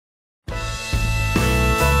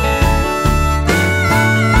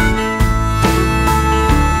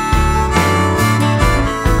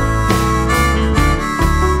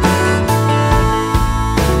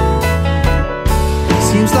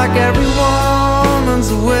like every woman's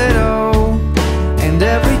a widow, and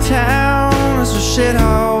every town is a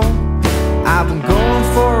shithole. I've been going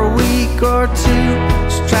for a week or two,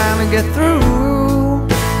 just trying to get through.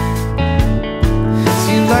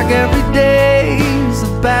 Seems like every day's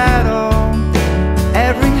a battle,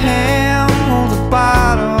 every hand holds a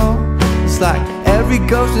bottle. It's like every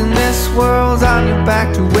ghost in this world's on your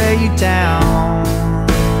back to weigh you down.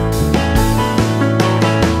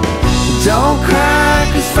 Don't cry,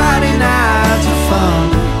 'cause Friday nights are fun,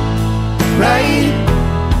 right?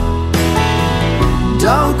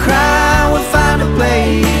 Don't cry, we'll find a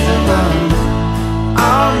place and run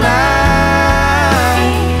all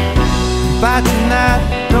night. By tonight,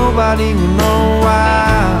 nobody will know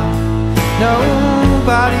why.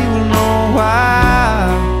 Nobody will know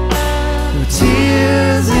why. No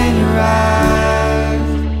tears in your eyes,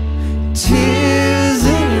 tears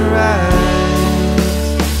in your eyes.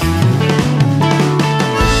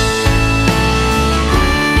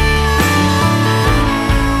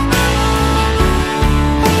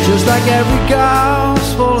 Just like every girl's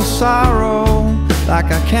full of sorrow, like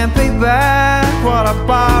I can't pay back what I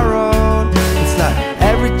borrowed. It's like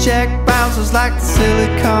every check bounces like the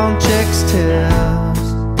silicone chick's tips.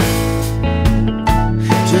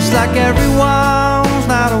 Just like everyone's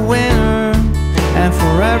not a winner, and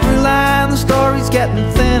for every line the story's getting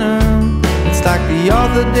thinner. It's like the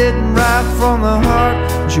author didn't write from the heart,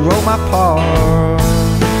 she wrote my part.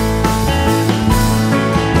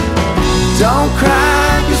 Don't cry,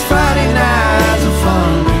 'cause Friday nights are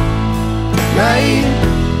fun, right?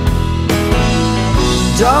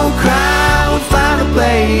 Don't cry, we'll find a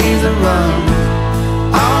place and run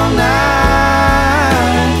all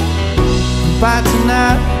night. By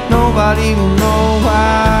tonight, nobody will know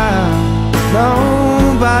why.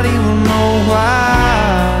 Nobody will know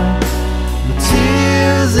why. The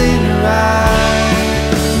tears in your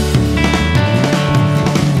eyes.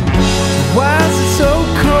 Why is it so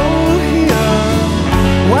cold here?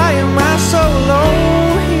 Why am I so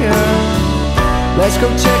alone here? Let's go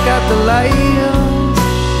check out the lights,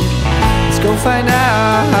 let's go find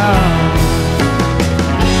out.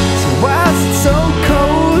 So why is it so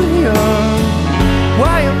cold here?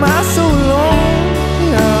 Why am I so alone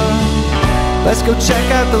here? Let's go check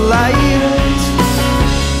out the lights,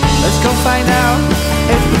 let's go find out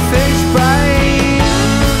if the fish bite.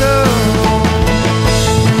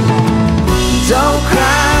 Don't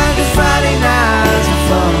cry, 'cause Friday nights are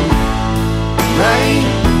fun, right?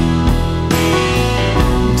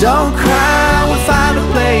 Don't cry, we'll find a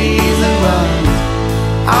place and run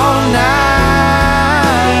all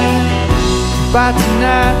night. By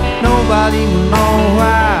tonight, nobody will know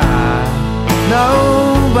why.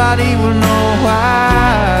 Nobody will know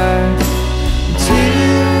why.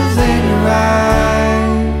 Tears in your eyes.